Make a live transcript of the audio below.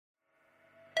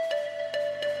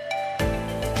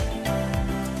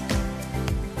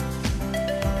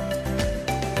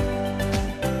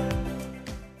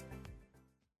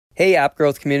Hey App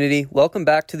Growth community, welcome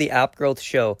back to the App Growth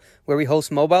Show, where we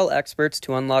host mobile experts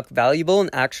to unlock valuable and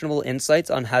actionable insights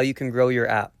on how you can grow your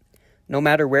app. No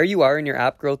matter where you are in your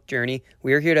app growth journey,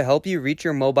 we are here to help you reach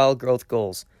your mobile growth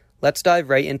goals. Let's dive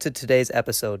right into today's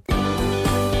episode.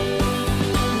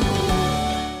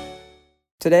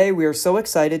 Today, we are so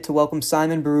excited to welcome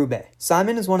Simon Berube.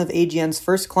 Simon is one of AGN's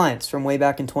first clients from way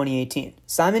back in 2018.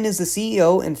 Simon is the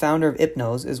CEO and founder of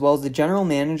Ipnose, as well as the general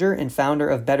manager and founder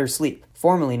of Better Sleep,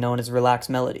 formerly known as Relax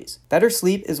Melodies. Better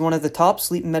Sleep is one of the top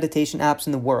sleep and meditation apps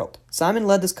in the world. Simon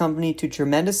led this company to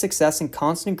tremendous success and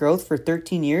constant growth for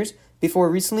 13 years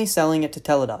before recently selling it to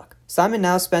Teladoc. Simon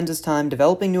now spends his time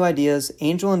developing new ideas,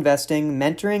 angel investing,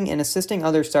 mentoring, and assisting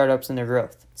other startups in their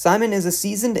growth. Simon is a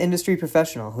seasoned industry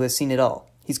professional who has seen it all.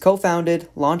 He's co-founded,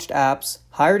 launched apps,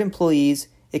 hired employees,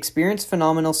 experienced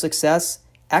phenomenal success,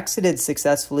 exited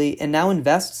successfully, and now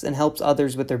invests and helps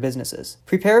others with their businesses.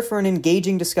 Prepare for an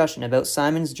engaging discussion about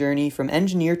Simon's journey from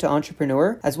engineer to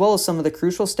entrepreneur, as well as some of the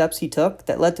crucial steps he took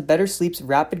that led to Better Sleep's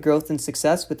rapid growth and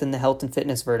success within the health and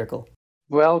fitness vertical.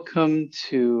 Welcome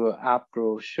to App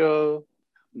Growth Show.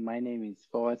 My name is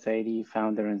Fawad Saidi,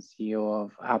 founder and CEO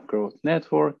of App Growth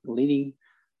Network, leading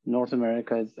North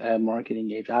America's app marketing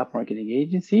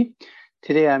agency.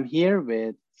 Today I'm here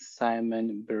with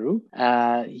Simon Berube.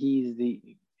 He's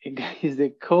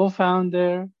the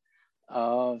co-founder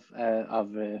of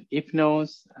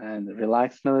Ipnose and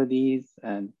Relax Melodies,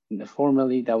 and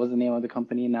formerly that was the name of the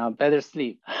company. Now Better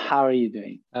Sleep. How are you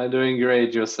doing? I'm doing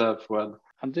great. Yourself, Fawad?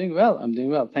 I'm doing well.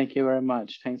 Thank you very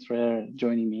much. Thanks for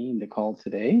joining me in the call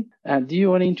today. Do you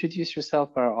want to introduce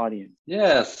yourself for our audience?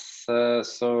 Yes.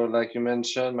 So like you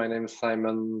mentioned, my name is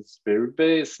Simon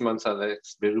Berube, Simon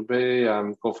Alex Berube.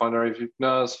 I'm co-founder of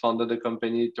Ipnose, founded the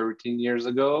company 13 years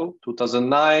ago,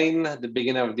 2009, the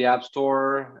beginning of the App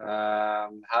Store.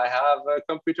 I have a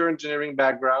computer engineering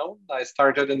background. I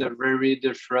started in a very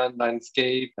different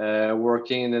landscape,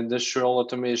 working in industrial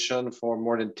automation for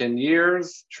more than 10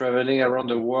 years, traveling around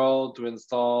the world to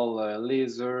install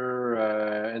laser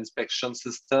inspection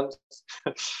systems,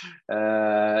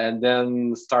 and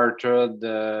then started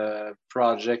the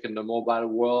project in the mobile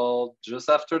world just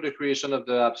after the creation of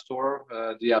the App Store,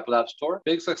 the Apple App Store.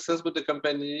 Big success with the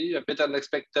company, a bit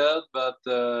unexpected, but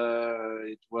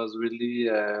it was really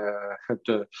a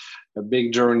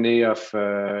big journey of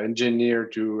engineer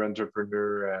to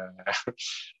entrepreneur,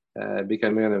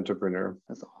 becoming an entrepreneur.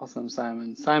 That's awesome,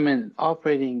 Simon. Simon,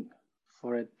 operating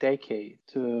for a decade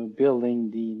to building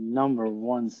the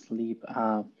 #1 sleep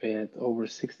app with over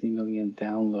 60 million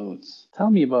downloads.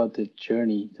 Tell me about the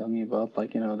journey. Tell me about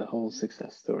the whole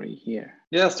success story here.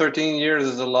 Yes, 13 years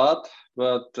is a lot,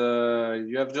 but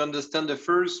you have to understand the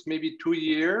first maybe 2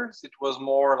 years, it was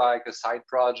more like a side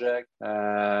project.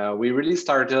 We really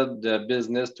started the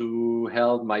business to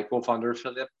help my co-founder,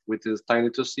 Philip, with his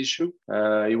tinnitus issue.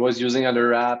 He was using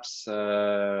other apps,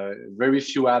 very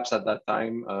few apps at that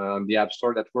time on the App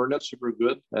Store that were not super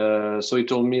good. So he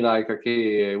told me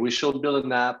okay, we should build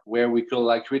an app where we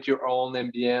could create your own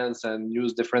ambience and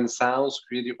use different sounds,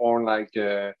 create your own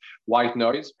white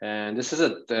noise. And this is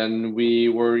it. And we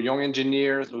were young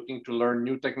engineers looking to learn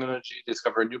new technology,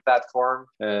 discover new platform.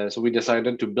 So we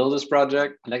decided to build this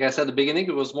project. Like I said at the beginning,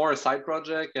 it was more a side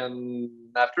project. And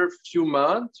after a few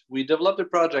months, we developed the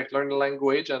project, learned the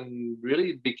language, and really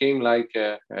it became a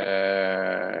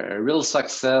real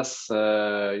success.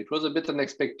 It was a bit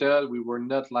unexpected. We were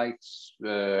not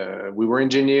we were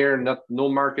engineer, no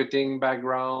marketing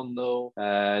background, no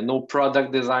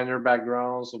product designer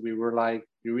background. So we were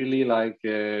really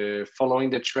following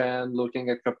the trend, looking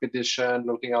at competition,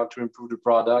 looking how to improve the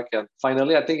product. And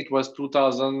finally, I think it was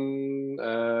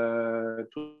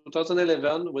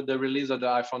 2011 with the release of the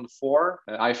iPhone 4.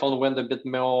 iPhone went a bit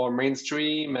more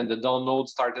mainstream and the download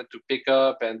started to pick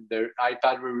up, and the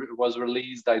iPad was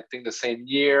released, I think, the same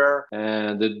year.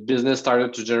 And the business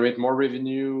started to generate more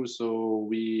revenue. So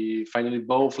we finally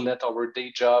both left our day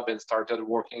job and started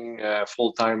working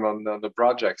full-time on the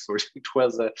project. So it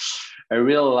was a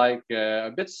real a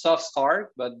bit soft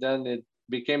start, but then it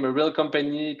became a real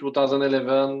company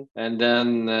 2011, and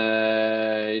then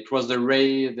it was the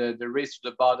race to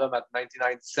the bottom at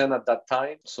 99 cents at that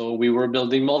time. So we were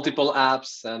building multiple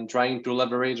apps and trying to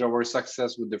leverage our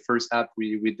success with the first app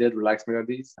we did, Relax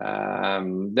Melodies.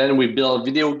 Then we built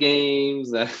video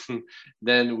games, and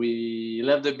then we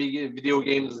left the big video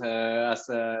games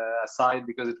aside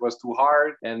because it was too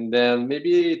hard. And then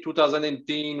maybe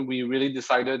 2018 we really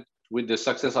decided, with the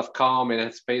success of Calm and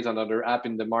Headspace, another app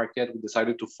in the market, we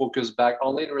decided to focus back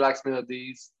only in Relax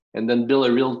Melodies and then build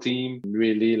a real team,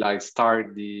 really like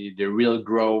start the real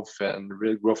growth and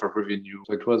real growth of revenue.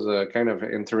 So it was a kind of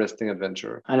interesting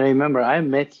adventure. And I remember I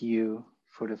met you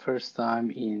for the first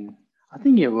time I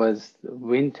think it was the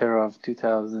winter of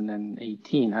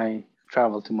 2018. I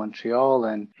traveled to Montreal,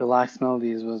 and Relaxed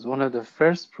Melodies was one of the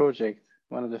first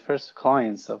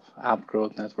clients of App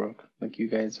Growth Network, like you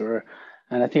guys were.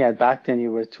 And I think back then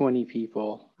you were 20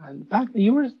 people, and back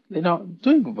you were,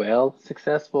 doing well,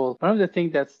 successful. One of the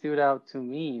things that stood out to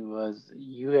me was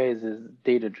you guys'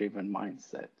 data-driven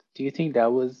mindset. Do you think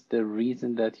that was the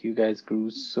reason that you guys grew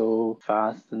so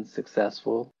fast and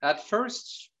successful? At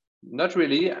first, not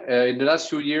really. In the last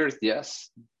few years,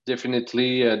 yes,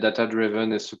 definitely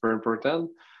data-driven is super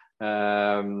important.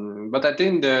 But I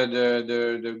think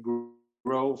the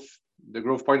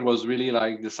growth point was really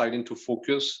like deciding to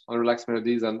focus on Relaxed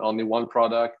Melodies and only one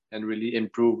product and really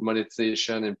improve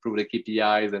monetization, improve the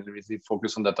KPIs, and really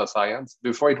focus on data science.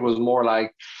 Before it was more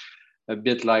like a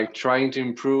bit like trying to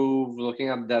improve, looking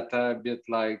at data, a bit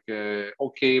like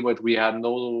okay, but we had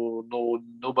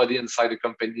nobody inside the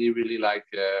company really like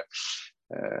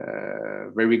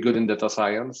very good in data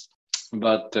science.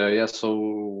 But yeah, so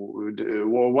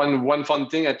one fun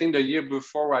thing, I think the year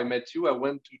before I met you, I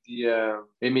went to the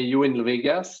MAU in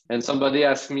Vegas, and somebody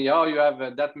asked me, "Oh, you have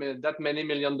that many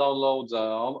million downloads.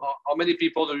 How many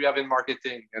people do you have in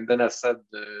marketing?" And then I said,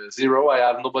 "Zero. I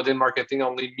have nobody in marketing,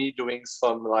 only me doing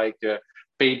some like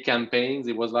paid campaigns."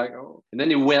 It was like, oh, and then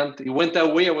he went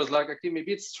away. I was like, okay,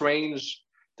 maybe it's strange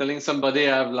telling somebody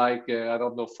I have like I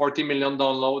don't know 40 million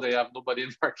download, they have nobody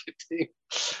in marketing.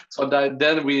 So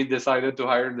then we decided to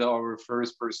hire our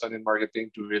first person in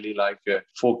marketing to really like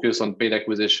focus on paid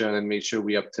acquisition and make sure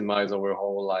we optimize our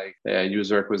whole like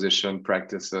user acquisition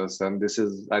practices. And this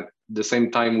is at the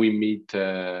same time we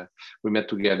met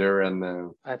together, and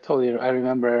I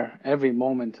remember every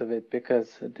moment of it, because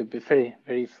at the very,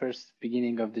 very first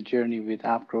beginning of the journey with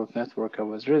App Growth Network, I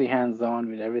was really hands-on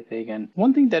with everything. And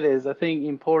one thing that is, I think,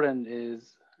 important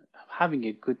is having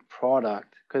a good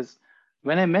product, because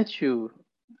when I met you,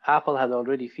 Apple had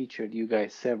already featured you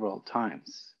guys several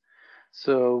times.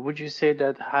 So would you say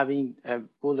that having a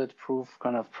bulletproof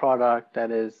kind of product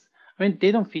that is, I mean,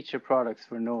 they don't feature products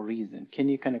for no reason. Can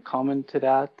you kind of comment to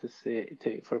that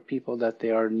for people that they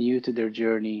are new to their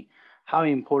journey, how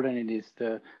important it is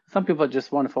some people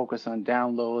just want to focus on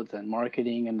downloads and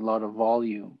marketing and a lot of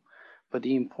volume, but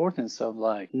the importance of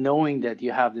like knowing that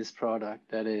you have this product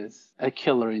that is a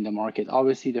killer in the market.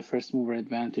 Obviously the first mover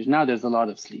advantage. Now there's a lot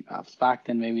of sleep apps. Back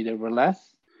then maybe there were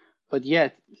less, but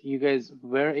yet you guys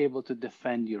were able to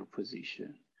defend your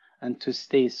position and to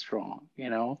stay strong,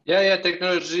 Yeah,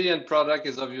 technology and product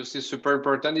is obviously super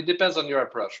important. It depends on your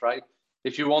approach, right?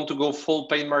 If you want to go full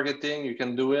paid marketing, you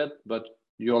can do it, but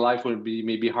your life will be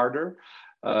maybe harder.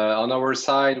 On our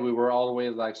side, we were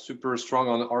always like super strong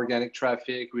on organic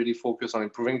traffic, really focused on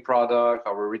improving product,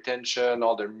 our retention,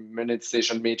 all the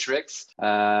monetization metrics.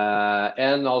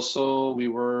 And also we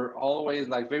were always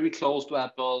like very close to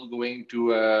Apple, going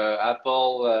to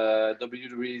Apple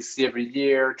WWDC every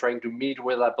year, trying to meet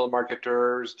with Apple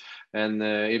marketers and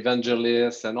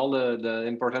evangelists and all the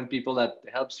important people that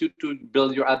helps you to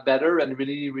build your app better and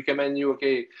really recommend you,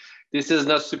 okay, this is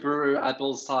not super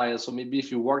Apple style. So maybe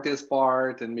if you work this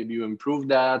part and maybe you improve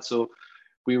that. So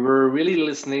we were really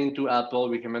listening to Apple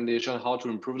recommendation, how to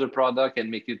improve the product and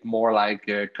make it more like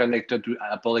connected to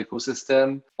Apple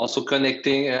ecosystem. Also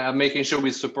connecting, making sure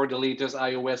we support the latest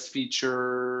iOS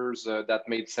features that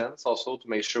made sense. Also to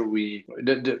make sure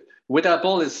with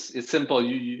Apple it's simple.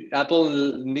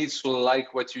 Apple needs to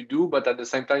like what you do, but at the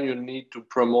same time you need to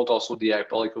promote also the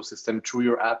Apple ecosystem through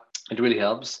your app. It really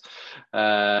helps,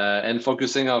 and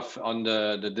focusing on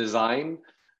the design.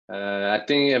 I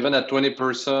think even at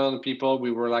 20% people,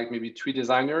 we were like maybe 3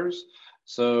 designers.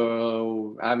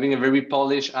 So having a very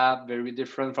polished app, very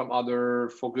different from other,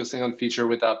 focusing on feature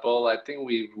with Apple. I think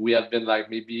we have been like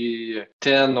maybe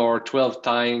 10 or 12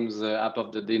 times app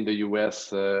of the day in the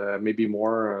US, maybe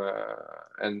more,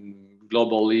 and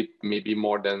globally maybe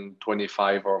more than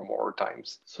 25 or more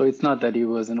times. So it's not that it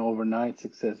was an overnight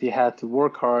success. You had to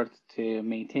work hard to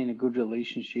maintain a good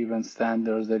relationship and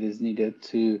standards that is needed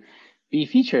to be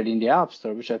featured in the App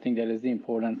Store, which I think that is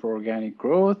important for organic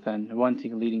growth, and one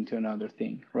thing leading to another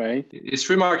thing, right? It's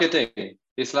free marketing.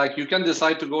 It's like you can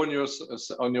decide to go on your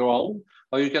own,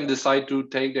 or you can decide to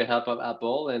take the help of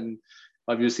Apple, and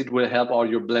Obviously, it will help all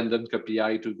your blended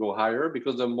KPI to go higher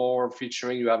because the more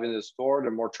featuring you have in the store,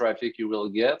 the more traffic you will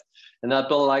get. And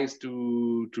Apple likes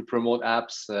to promote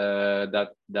apps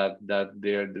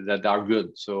that are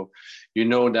good. So you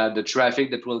know that the traffic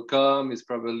that will come is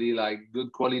probably like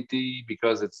good quality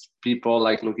because it's people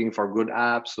like looking for good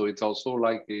apps. So it's also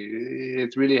like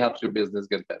it really helps your business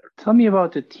get better. Tell me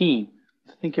about the team.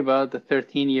 Think about the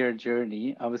 13-year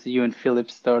journey. Obviously, you and Philip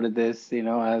started this,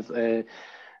 as a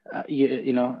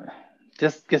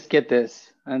just get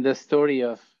this and the story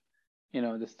of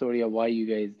why you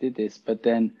guys did this. But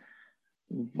then,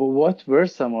 what were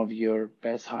some of your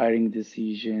best hiring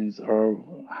decisions, or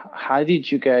how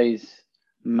did you guys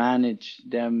manage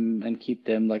them and keep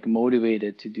them like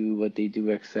motivated to do what they do,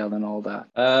 excel and all that?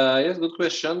 Yes, good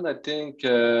question. I think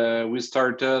we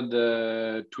started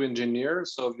two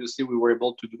engineers. So obviously we were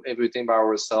able to do everything by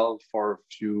ourselves for a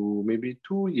few, maybe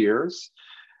 2 years.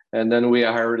 And then we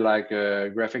hired like a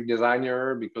graphic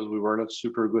designer because we were not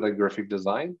super good at graphic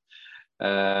design.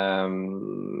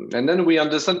 And then we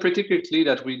understand pretty quickly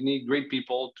that we need great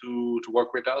people to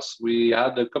work with us. We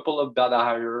had a couple of data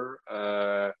hire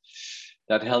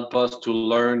that help us to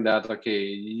learn that, okay,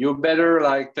 you better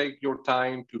like take your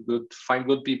time to find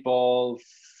good people,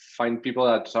 find people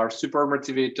that are super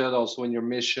motivated also in your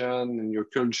mission and your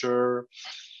culture.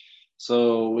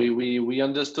 So we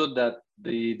understood that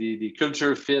the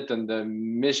culture fit and the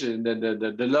mission,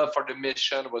 the love for the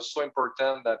mission was so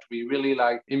important that we really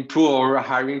like improve our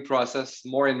hiring process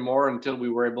more and more until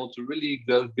we were able to really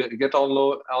get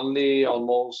only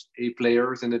almost 8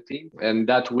 players in the team. And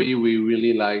that way we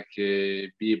really like be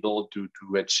able to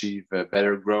achieve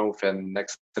better growth and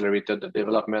accelerated the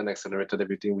development, accelerated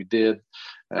everything we did,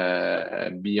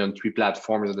 be on 3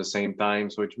 platforms at the same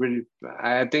time. So it really,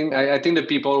 I think the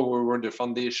people were the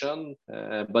foundation,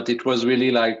 but it was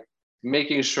really like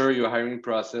making sure your hiring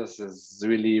process is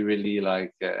really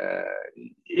like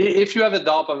if you have a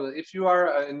doubt, if you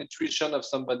are an intuition of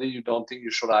somebody you don't think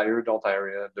you should hire, don't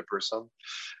hire the person.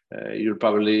 You'll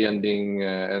probably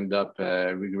end up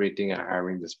regretting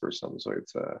hiring this person. So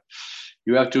it's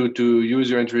you have to use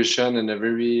your intuition in a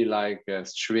very like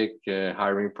strict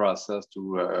hiring process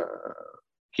to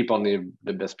keep on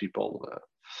the best people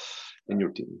in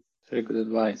your team. Very good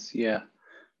advice. Yeah,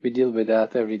 we deal with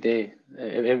that every day.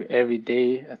 Every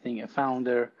day, I think a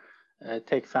founder, a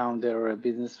tech founder or a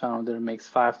business founder makes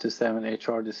 5 to 7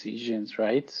 HR decisions,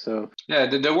 right? So yeah,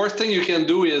 the worst thing you can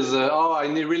do is, I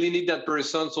really need that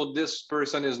person, so this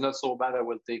person is not so bad, I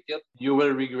will take it. You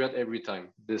will regret every time.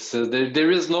 This there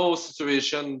is no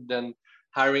situation then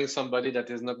hiring somebody that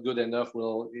is not good enough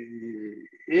will,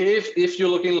 if you're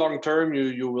looking long term,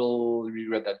 you will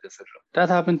regret that decision. That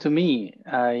happened to me.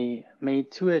 I made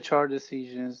 2 HR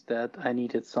decisions that I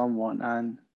needed someone,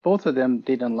 and both of them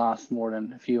didn't last more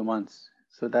than a few months.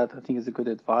 So that I think is a good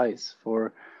advice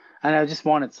and I just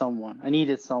wanted someone. I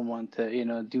needed someone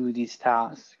to, do these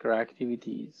tasks or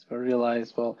activities, but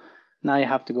realized, well, now you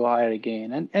have to go hire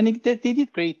again. And they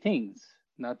did great things.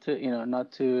 Not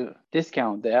to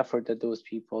discount the effort that those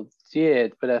people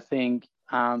did, but I think,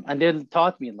 and they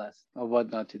taught me less of what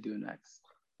not to do next.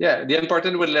 Yeah, the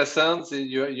important with lessons is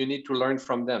you need to learn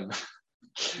from them.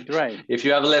 Right. If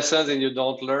you have lessons and you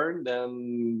don't learn,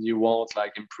 then you won't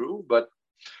like improve. But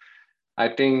I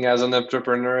think as an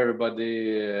entrepreneur,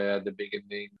 everybody at the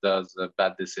beginning does a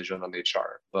bad decision on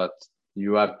HR, but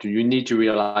you need to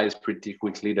realize pretty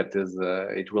quickly that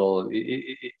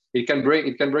it can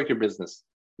break your business.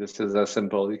 This is as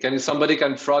simple. Somebody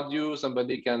can fraud you,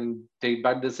 somebody can take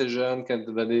bad decision,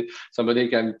 somebody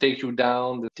can take you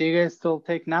down. Do you guys still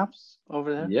take naps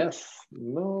over there? Yes.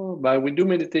 No, but we do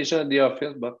meditation at the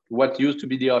office, but what used to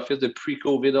be the office, the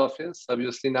pre-COVID office,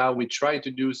 obviously now we try to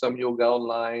do some yoga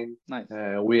online. Nice.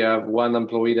 We have one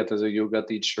employee that is a yoga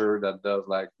teacher that does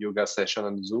like yoga session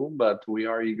on Zoom, but we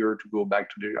are eager to go back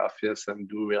to the office and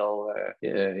do real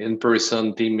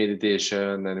in-person team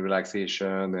meditation and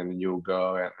relaxation and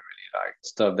yoga and like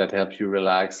stuff that helps you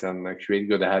relax and create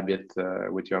good habit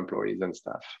with your employees and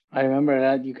staff. I remember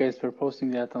that you guys were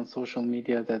posting that on social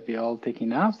media that we all taking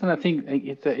naps, and I think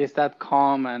it's that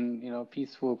calm and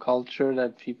peaceful culture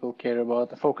that people care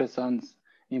about. The focus on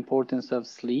importance of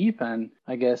sleep, and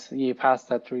I guess you pass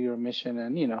that through your mission,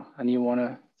 and and you want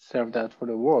to serve that for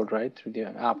the world, right, through the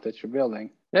app that you're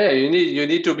building. Yeah, you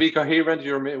need to be coherent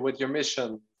with your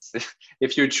mission.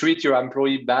 If you treat your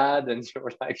employee bad and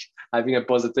you're like having a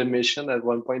positive mission, at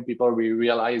one point people will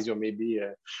realize you're maybe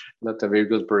not a very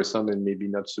good person and maybe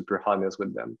not super honest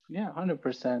with them. Yeah,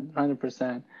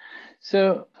 100%.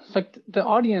 So like the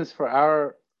audience for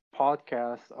our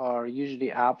podcasts are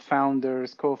usually app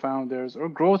founders, co-founders, or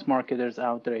growth marketers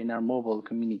out there in our mobile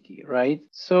community, right?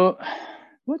 So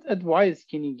what advice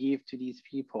can you give to these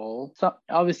people? So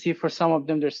obviously for some of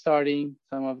them, they're starting,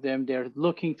 some of them, they're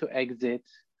looking to exit.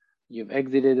 You've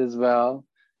exited as well.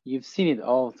 You've seen it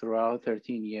all throughout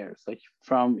 13 years, like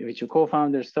from which your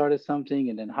co-founder started something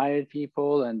and then hired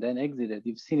people and then exited.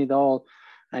 You've seen it all,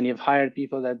 and you've hired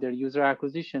people that they're user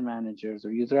acquisition managers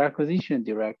or user acquisition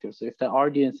directors. So if the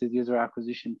audience is user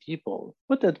acquisition people,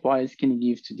 what advice can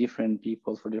you give to different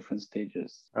people for different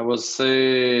stages? I will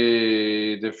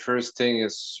say the first thing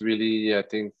is really, I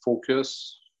think,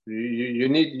 focus. You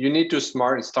need to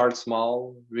start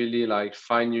small, really like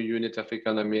find your unit of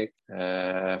economic,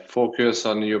 focus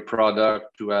on your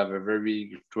product to have a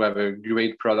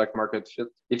great product market fit.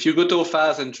 If you go too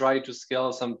fast and try to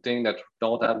scale something that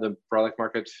don't have the product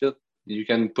market fit, you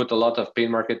can put a lot of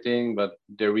paid marketing, but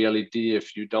the reality,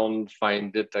 if you don't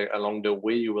find it along the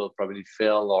way, you will probably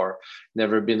fail or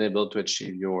never been able to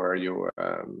achieve your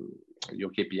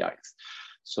KPIs.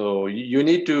 So you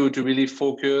need to really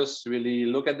focus, really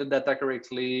look at the data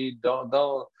correctly.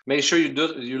 Don't make sure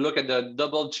you look at the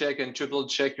double check and triple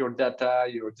check your data,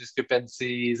 your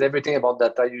discrepancies, everything about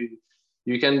data.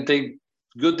 You can take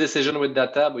good decision with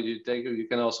data, but you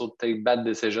can also take bad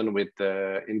decision with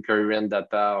incoherent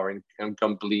data or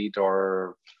incomplete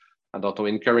or I don't know,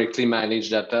 incorrectly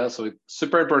managed data. So it's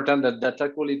super important that data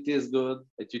quality is good,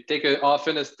 that you take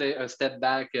often a step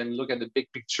back and look at the big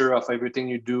picture of everything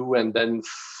you do and then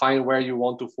find where you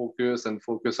want to focus and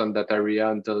focus on that area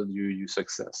until you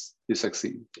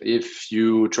succeed. If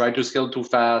you try to scale too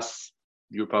fast,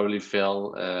 you probably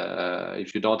fail.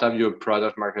 If you don't have your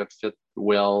product market fit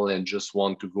well and just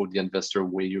want to go the investor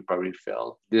way, you probably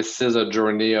fail. This is a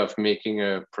journey of making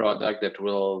a product that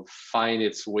will find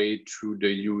its way through the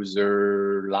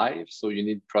user life. So you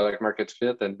need product market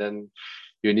fit, and then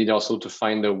you need also to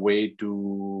find a way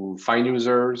to find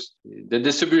users. The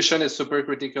distribution is super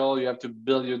critical. You have to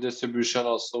build your distribution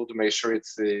also to make sure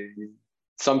it's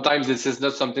sometimes this is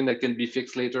not something that can be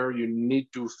fixed later. You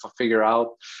need to figure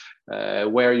out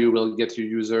where you will get your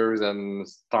users and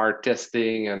start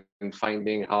testing and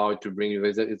finding how to bring you.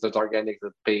 Is it organic? Is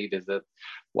it paid? Is it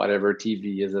whatever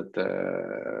TV? Is it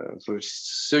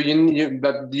so you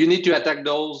need to attack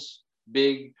those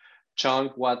big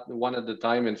chunk one at a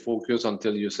time and focus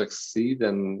until you succeed.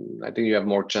 And I think you have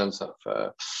more chance of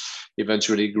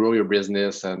eventually grow your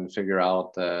business and figure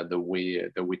out the way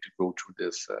to go through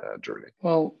this journey.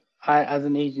 Well, as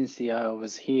an agency, I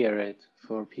always hear it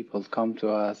for people to come to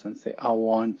us and say, I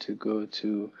want to go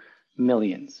to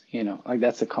millions, like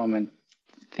that's a common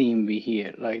theme we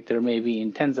hear. Like there may be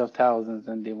in tens of thousands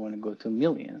and they want to go to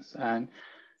millions. And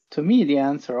to me, the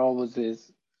answer always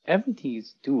is everything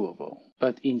is doable,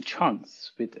 but in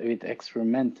chunks with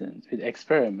experiments.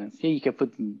 Yeah, you can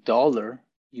put dollar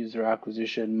user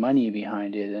acquisition money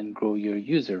behind it and grow your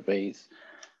user base.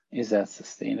 Is that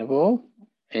sustainable?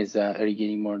 Are you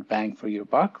getting more bang for your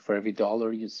buck? For every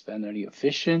dollar you spend, are you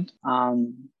efficient?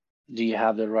 Do you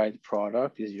have the right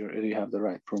product? Do you have the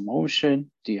right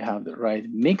promotion? Do you have the right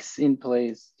mix in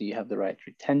place? Do you have the right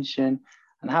retention?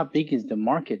 And how big is the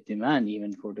market demand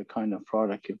even for the kind of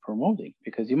product you're promoting?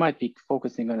 Because you might be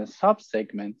focusing on a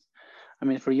sub-segment. I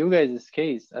mean, for you guys'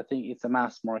 case, I think it's a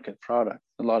mass market product.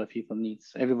 A lot of people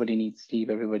everybody needs sleep,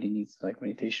 everybody needs like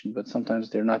meditation, but sometimes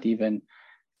they're not even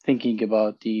thinking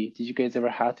about did you guys ever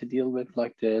have to deal with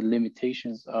like the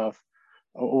limitations of,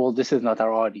 oh, well, this is not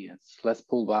our audience. Let's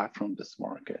pull back from this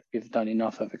market. We've done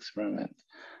enough of experiment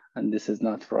and this is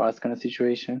not for us kind of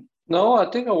situation? No,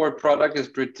 I think our product is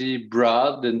pretty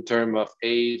broad in terms of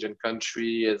age and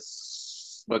country.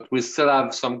 But we still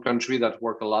have some countries that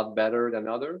work a lot better than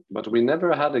others. But we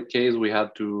never had a case we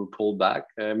had to pull back.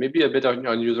 Maybe a bit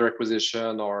on user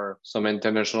acquisition or some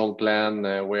international plan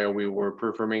where we were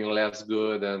performing less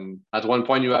good. And at one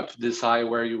point, you have to decide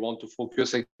where you want to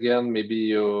focus again. Maybe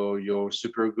you're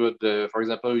super good. For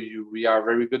example, we are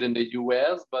very good in the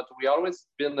US, but we always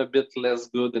been a bit less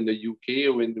good in the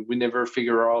UK. We never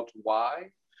figure out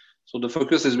why. So the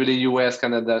focus is really US,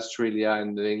 Canada, Australia,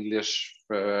 and the English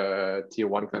tier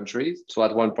 1 countries. So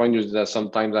at one point, you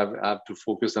sometimes have to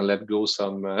focus and let go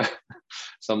some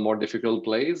more difficult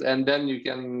plays. And then you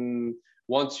can,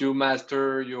 once you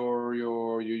master your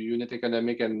unit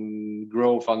economic and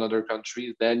growth on other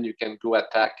countries, then you can go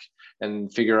attack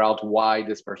and figure out why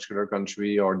this particular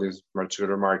country or this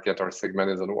particular market or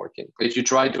segment isn't working. If you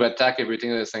try to attack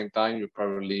everything at the same time, you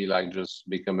probably just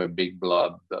become a big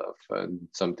blob of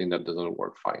something that doesn't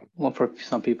work fine. Well, for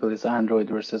some people, it's Android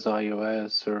versus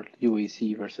iOS or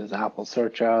UAC versus Apple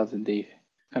search ads, and they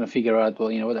kind of figure out,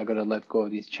 well, you know what, I got to let go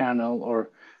of this channel,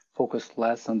 or focus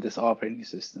less on this operating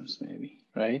systems, maybe,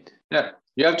 right? Yeah,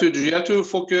 you have to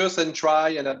focus and try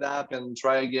and adapt and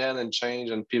try again and change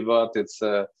and pivot.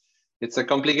 It's a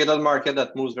complicated market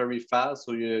that moves very fast,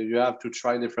 so you have to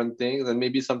try different things, and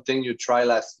maybe something you try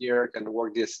last year can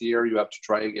work this year. You have to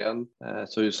try again.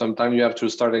 So sometimes you have to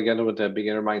start again with a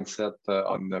beginner mindset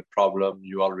on the problem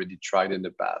you already tried in the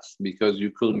past, because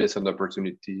you could miss an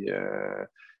opportunity.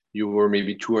 You were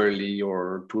maybe too early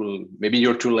or maybe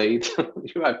you're too late.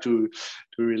 You have to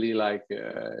really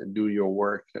do your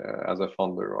work as a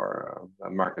founder or a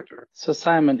marketer. So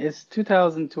Simon, it's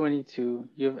 2022.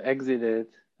 You've exited.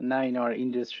 Now our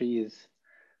industry is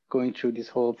going through this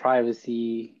whole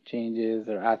privacy changes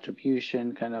or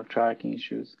attribution kind of tracking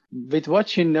issues. With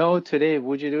what you know today,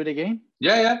 would you do it again?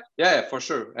 Yeah, for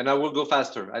sure. And I will go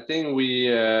faster. I think we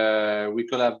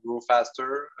could have grown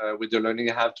faster with the learning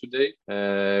I have today.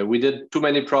 We did too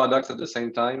many products at the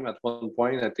same time. At one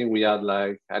point, I think we had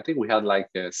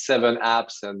 7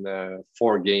 apps and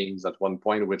 4 games at one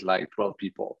point with 12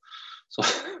 people.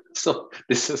 So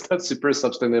this is not super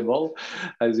sustainable,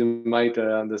 as you might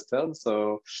understand.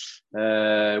 So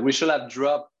we should have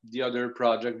dropped the other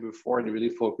project before and really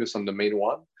focus on the main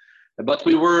one. But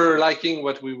we were liking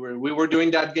what we were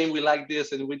doing that game. We like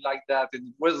this and we like that. It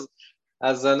was,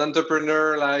 as an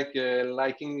entrepreneur,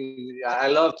 liking. I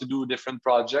love to do different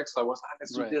projects. So I was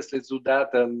let's do this, let's do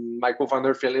that. And my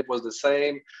co-founder Philip was the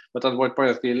same. But at one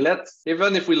point, okay, let's,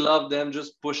 even if we love them,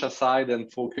 just push aside and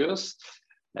focus.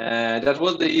 That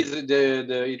was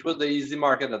it was the easy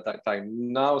market at that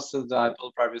time. Now, since the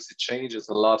Apple privacy change, it's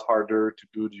a lot harder to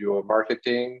do your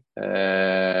marketing.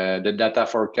 The data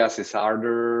forecast is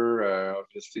harder.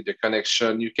 Obviously, the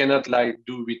connection, you cannot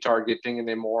do retargeting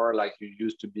anymore like you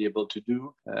used to be able to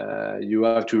do. You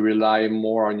have to rely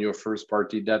more on your first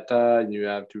party data, and you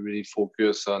have to really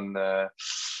focus on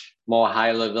more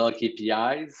high-level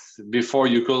KPIs before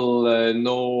you could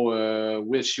know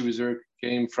which user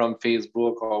came from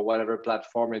Facebook or whatever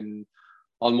platform and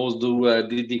almost do a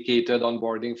dedicated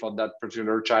onboarding for that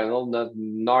particular channel.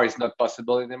 Now it's not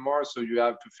possible anymore. So you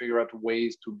have to figure out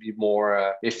ways to be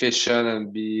more efficient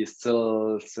and be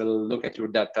still look at your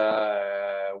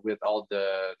data with all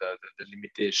the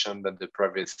limitation that the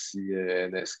privacy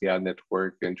and SKI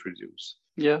network introduce.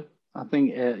 Yeah, I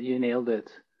think you nailed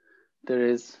it.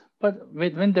 But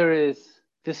when there is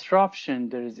disruption,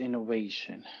 there is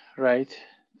innovation, right?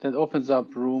 That opens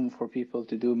up room for people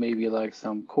to do maybe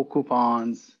some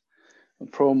coupons,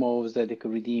 promos that they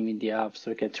could redeem in the app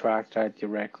so they can track that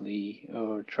directly,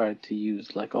 or try to use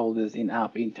all this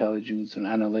in-app intelligence and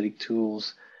analytic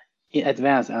tools,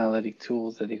 advanced analytic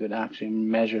tools that they could actually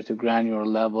measure to granular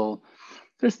level.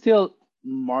 There's still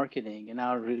marketing, and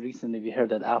now recently we heard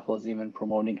that Apple is even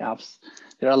promoting apps.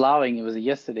 They're allowing, it was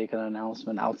yesterday kind of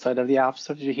announcement outside of the App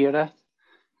Store. Did you hear that?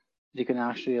 You can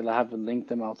actually have link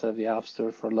them outside of the App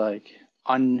Store for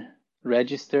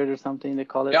unregistered or something they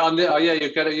call it. Yeah,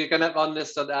 you can have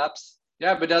unlisted apps.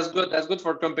 Yeah, but that's good. That's good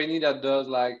for a company that does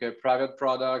private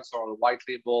products or white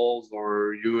labels,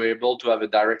 or you're able to have a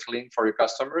direct link for your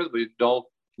customers, but you don't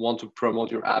want to promote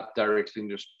your app directly in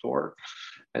your store.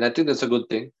 And I think that's a good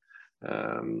thing.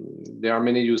 There are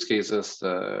many use cases.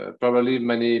 Probably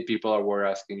many people were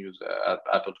asking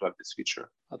Apple to have this feature.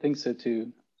 I think so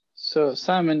too. So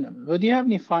Simon, do you have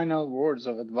any final words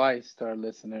of advice to our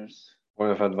listeners?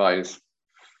 Word of advice: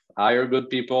 hire good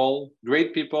people,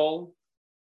 great people.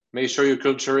 Make sure your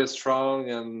culture is strong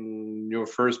and your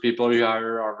first people you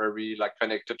hire are very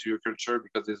connected to your culture,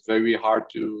 because it's very hard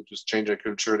to just change a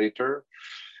culture later.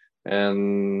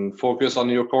 And focus on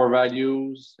your core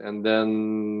values, and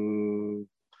then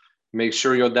make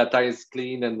sure your data is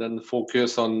clean, and then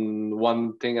focus on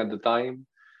one thing at a time.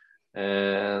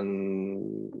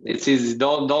 And it's easy.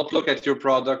 Don't look at your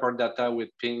product or data with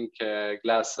pink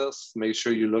glasses. Make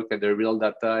sure you look at the real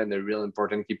data and the real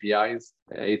important KPIs.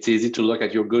 It's easy to look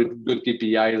at your good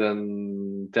KPIs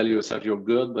and tell yourself you're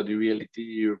good, but in reality,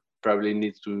 you probably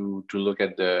need to look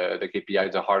at the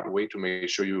KPIs the hard way to make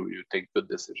sure you take good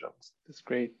decisions. That's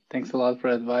great. Thanks a lot for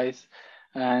advice.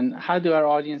 And how do our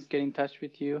audience get in touch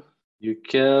with you? You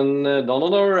can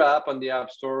download our app on the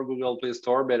App Store, Google Play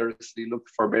Store, Better Sleep, look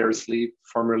for Better Sleep,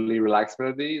 formerly Relax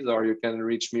Melodies, or you can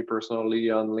reach me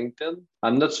personally on LinkedIn.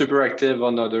 I'm not super active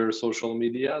on other social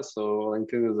media, so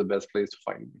LinkedIn is the best place to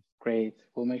find me. Great.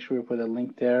 We'll make sure we put a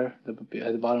link there at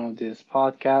the bottom of this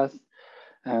podcast.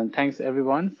 And thanks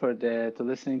everyone for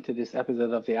listening to this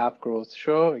episode of the App Growth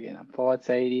Show. Again, I'm Fawad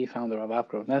Saidi, founder of App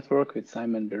Growth Network, with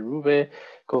Simon Berube,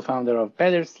 co-founder of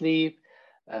Better Sleep,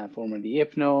 formerly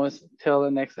Hypnos. Till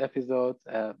the next episode,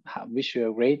 wish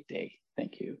you a great day.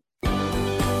 Thank you.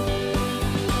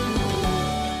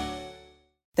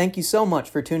 Thank you so much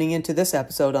for tuning in to this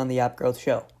episode on the App Growth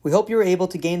Show. We hope you were able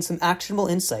to gain some actionable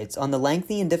insights on the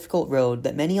lengthy and difficult road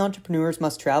that many entrepreneurs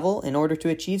must travel in order to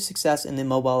achieve success in the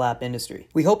mobile app industry.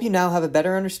 We hope you now have a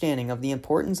better understanding of the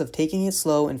importance of taking it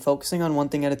slow and focusing on one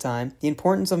thing at a time, the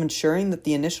importance of ensuring that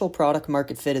the initial product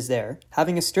market fit is there,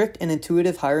 having a strict and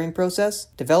intuitive hiring process,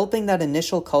 developing that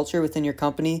initial culture within your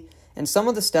company, and some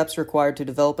of the steps required to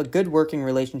develop a good working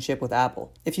relationship with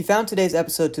Apple. If you found today's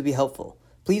episode to be helpful,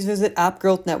 please visit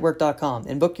appgrowthnetwork.com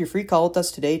and book your free call with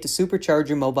us today to supercharge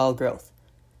your mobile growth.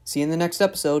 See you in the next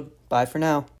episode. Bye for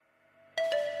now.